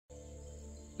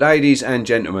Ladies and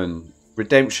gentlemen,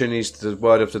 redemption is the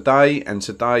word of the day, and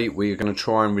today we are going to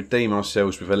try and redeem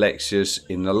ourselves with Alexios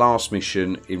in the last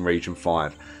mission in Region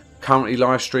 5. Currently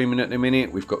live streaming at the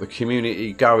minute. We've got the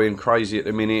community going crazy at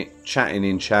the minute, chatting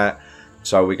in chat.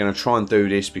 So we're going to try and do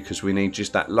this because we need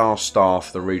just that last star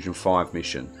for the Region 5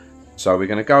 mission. So we're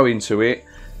going to go into it.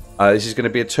 This is going to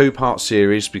be a two-part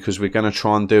series because we're going to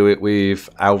try and do it with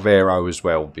Alvaro as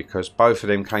well, because both of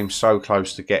them came so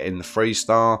close to getting the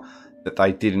 3-star that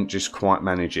they didn't just quite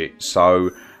manage it.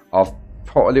 So I've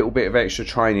put a little bit of extra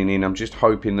training in. I'm just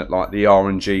hoping that like the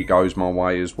RNG goes my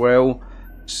way as well.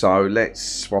 So let's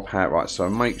swap out. Right, so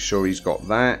make sure he's got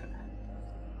that.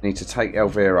 Need to take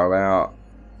Alvaro out.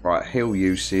 Right, heal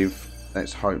Yusuf.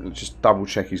 Let's hope, just double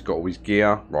check he's got all his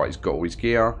gear. Right, he's got all his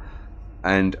gear.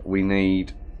 And we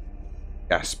need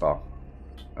Gaspar,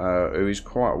 who is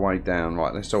quite a way down.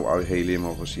 Right, let's auto heal him.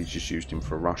 Obviously just used him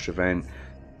for a rush event.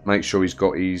 Make sure he's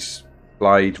got his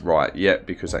blade. Right, yep,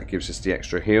 because that gives us the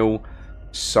extra heal.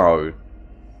 So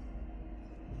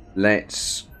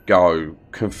let's go.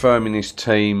 Confirming this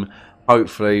team.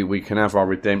 Hopefully we can have our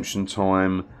redemption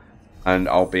time and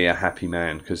I'll be a happy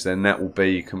man, because then that will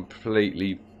be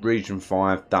completely Region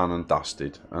 5 done and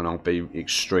dusted, and I'll be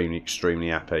extremely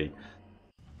happy.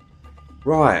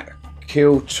 Right,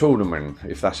 kill Torquemada,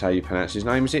 if that's how you pronounce his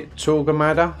name. Is it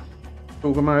Torquemada?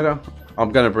 Torquemada? I'm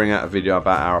going to bring out a video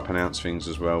about how I pronounce things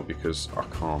as well, because I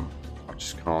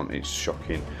just can't, it's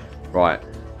shocking. Right,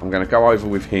 I'm going to go over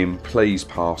with him. Please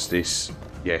pass this.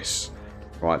 Yes.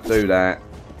 Right, do that.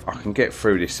 I can get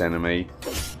through this enemy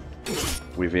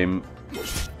with him,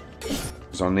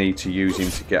 because I need to use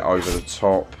him to get over the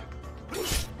top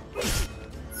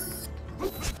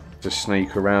to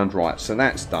sneak around. Right, so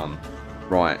that's done.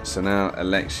 Right, so now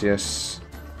Alexios,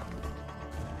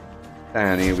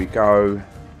 down here we go.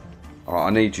 I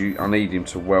need him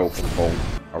to well perform.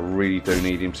 I really do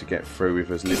need him to get through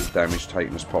with as little damage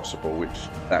taken as possible, which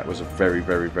that was a very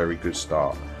good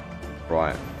start.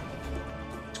 Right,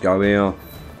 let's go here.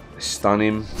 Let's stun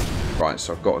him. Right,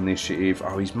 so I've got initiative.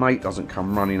 Oh, his mate doesn't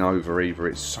come running over either.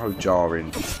 It's so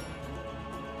jarring.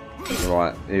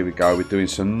 Right, here we go. We're doing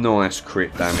some nice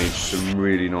crit damage. Some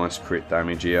really nice crit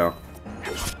damage here.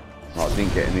 Right, I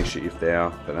didn't get initiative there,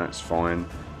 but that's fine.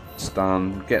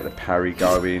 Stun. Get the parry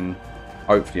going.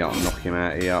 Hopefully I can knock him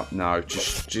out here. No,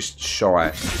 just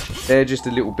shy. They're just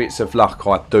the little bits of luck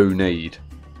I do need.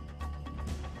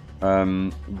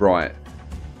 Right.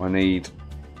 I need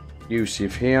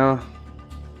Yusuf here.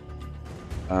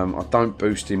 I don't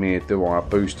boost him here, do I? I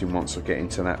boost him once I get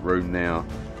into that room now.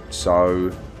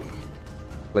 So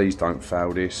please don't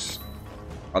fail this.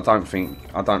 I don't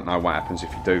know what happens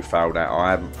if you do fail that.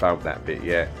 I haven't failed that bit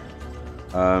yet.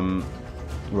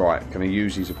 Right, going to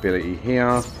use his ability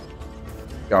here.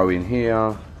 Go in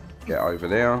here. Get over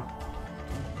there.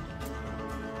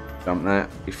 Dump that.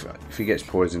 If he gets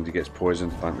poisoned, he gets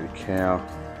poisoned. I don't really care.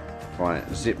 Right,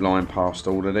 zip line past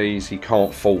all of these. He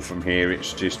can't fall from here.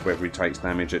 It's just whether he takes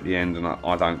damage at the end, and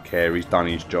I don't care. He's done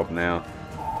his job now.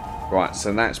 Right,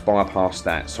 so that's bypassed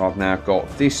that. So I've now got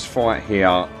this fight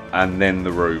here and then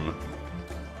the room.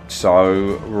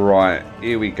 So, right,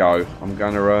 here we go. I'm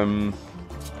going to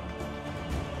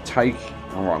take...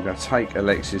 Alright, I'm going to take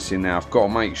Alexios in now. I've got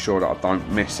to make sure that I don't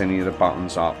mess any of the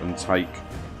buttons up and take...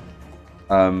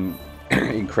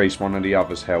 increase one of the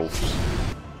others' health.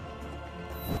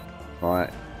 Right,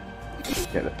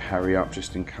 get the parry up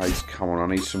just in case. Come on,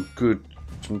 I need some good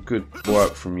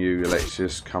work from you,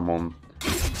 Alexios. Come on.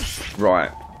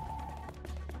 Right.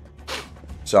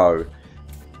 So,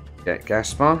 get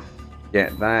Gaspar.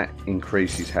 Get that.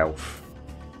 Increase his health.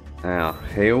 Now,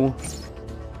 heal.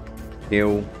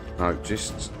 Heal. No,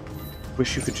 just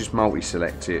wish you could just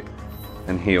multi-select it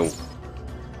and heal.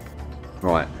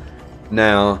 Right.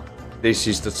 Now, this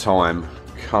is the time.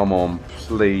 Come on,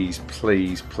 please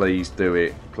do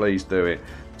it. Please do it.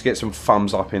 Let's get some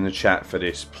thumbs up in the chat for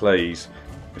this, please.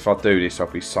 If I do this, I'll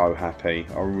be so happy.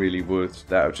 I really would.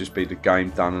 That would just be the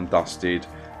game done and dusted.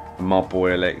 And my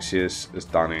boy Alexios has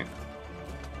done it.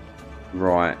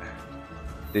 Right.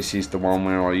 This is the one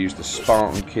where I use the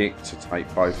Spartan kick to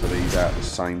take both of these out at the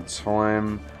same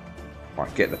time.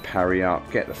 Right, get the parry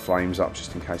up, get the flames up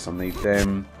just in case I need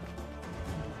them.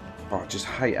 Oh, I just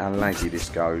hate how laggy this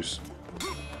goes.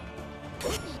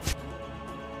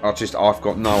 I've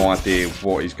got no idea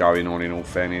what is going on, in all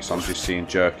fairness. I'm just seeing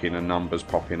jerking and numbers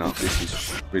popping up. This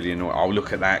is really annoying. Oh,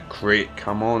 look at that crit.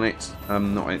 Come on, it's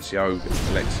not Ezio,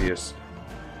 Alexios.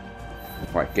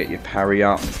 Right, get your parry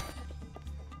up.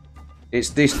 It's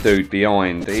this dude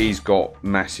behind. He's got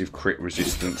massive crit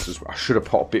resistance as well. I should have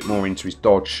put a bit more into his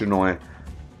dodge, shouldn't I?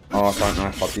 Oh, I don't know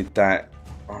if I did that.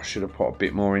 I should have put a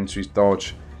bit more into his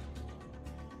dodge.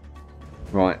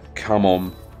 Right, come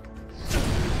on.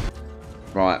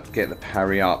 Right, get the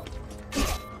parry up.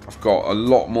 I've got a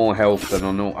lot more health than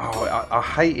I know. Oh, I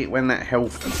hate it when that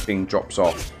health thing drops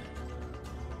off.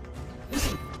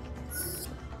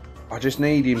 I just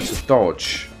need him to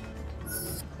dodge.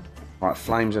 Right,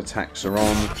 flames attacks are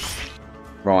on.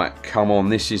 Right, come on,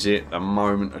 this is it. The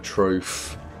moment of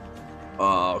truth.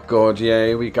 Oh, God, yeah,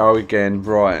 here we go again.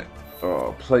 Right.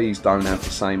 Oh, please don't have the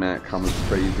same outcome as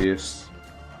previous.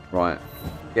 Right.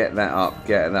 Get that up,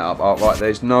 get that up. Oh, right,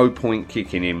 there's no point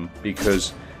kicking him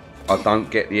because I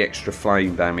don't get the extra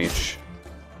flame damage.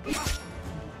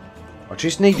 I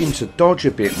just need him to dodge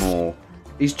a bit more.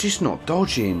 He's just not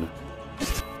dodging.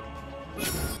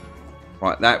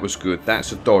 Right, that was good.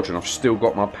 That's a dodge, and I've still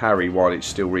got my parry while it's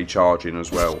still recharging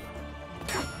as well.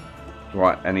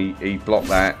 Right, and he blocked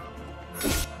that.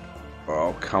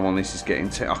 Oh, come on, this is getting...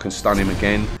 I can stun him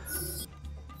again.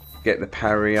 Get the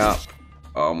parry up.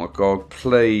 Oh my God,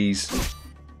 please.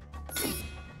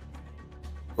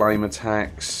 Flame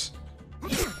attacks.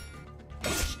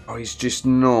 Oh, he's just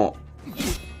not...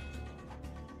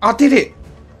 I did it!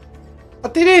 I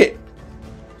did it!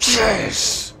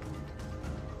 Yes!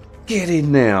 Get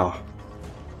in now.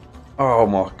 Oh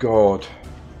my God.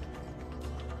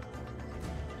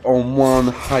 On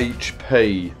 1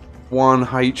 HP. 1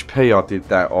 HP I did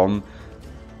that on.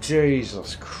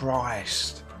 Jesus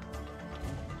Christ.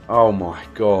 Oh my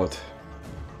God.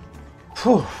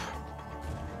 Whew.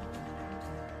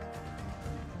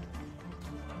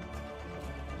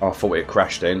 I thought it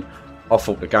crashed then. I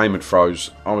thought the game had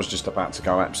froze. I was just about to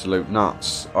go absolute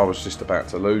nuts. I was just about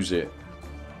to lose it.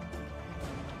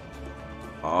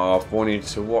 Oh, I've wanted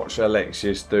to watch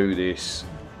Alexios do this.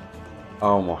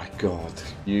 Oh my God,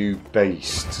 you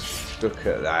beast. Look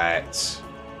at that.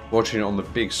 Watching it on the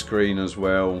big screen as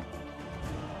well.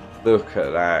 Look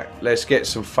at that. Let's get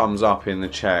some thumbs up in the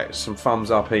chat. Some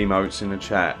thumbs up emotes in the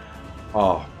chat.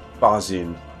 Oh,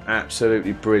 buzzing.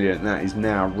 Absolutely brilliant. That is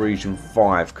now Region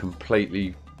 5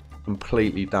 completely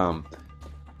done.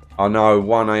 I know,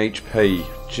 1 HP.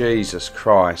 Jesus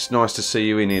Christ. Nice to see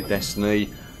you in here, Destiny.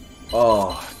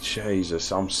 Oh,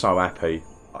 Jesus. I'm so happy.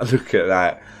 Look at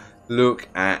that. Look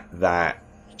at that.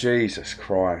 Jesus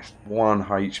Christ. 1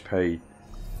 HP.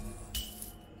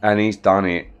 And he's done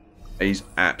it. He's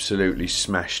absolutely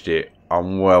smashed it.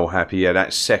 I'm well happy. Yeah,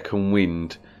 that second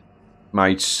wind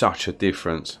made such a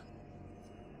difference.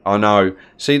 I know.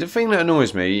 See, the thing that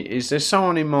annoys me is there's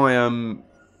someone in my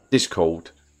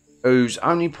Discord who's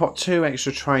only put 2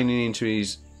 extra training into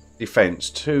his defense,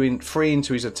 3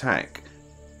 into his attack,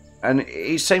 and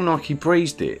it seemed like he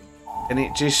breezed it, and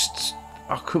it just,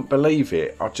 I couldn't believe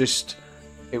it.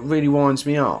 It really winds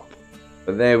me up.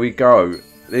 But there we go.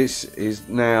 This is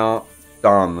now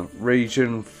done.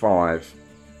 Region 5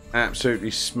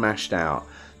 absolutely smashed out.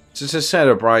 So to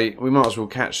celebrate, we might as well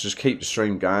just keep the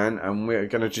stream going, and we're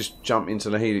going to just jump into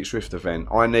the Helix Rift event.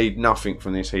 I need nothing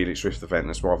from this Helix Rift event,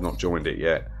 that's why I've not joined it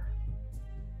yet.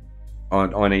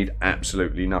 I need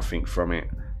absolutely nothing from it.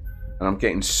 And I'm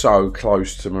getting so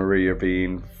close to Maria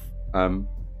being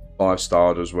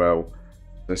 5-starred as well.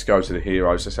 Let's go to the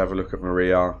heroes, let's have a look at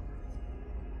Maria.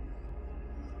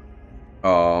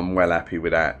 Oh, I'm well happy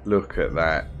with that. Look at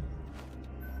that.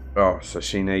 Oh, so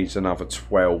she needs another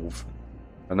 12.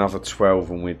 Another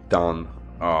 12 and we're done.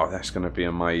 Oh, that's going to be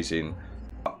amazing.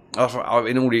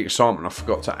 In all the excitement, I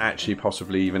forgot to actually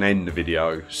possibly even end the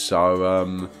video. So,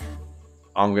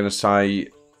 I'm going to say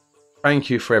thank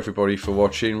you for everybody for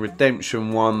watching.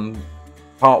 Redemption 1,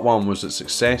 Part 1 was a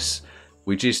success.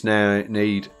 We just now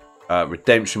need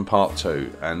Redemption Part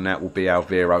 2. And that will be our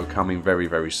Vero coming very,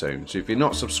 very soon. So if you're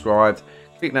not subscribed,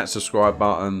 click that subscribe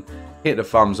button, hit the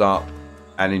thumbs up,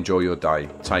 and enjoy your day.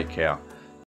 Take care.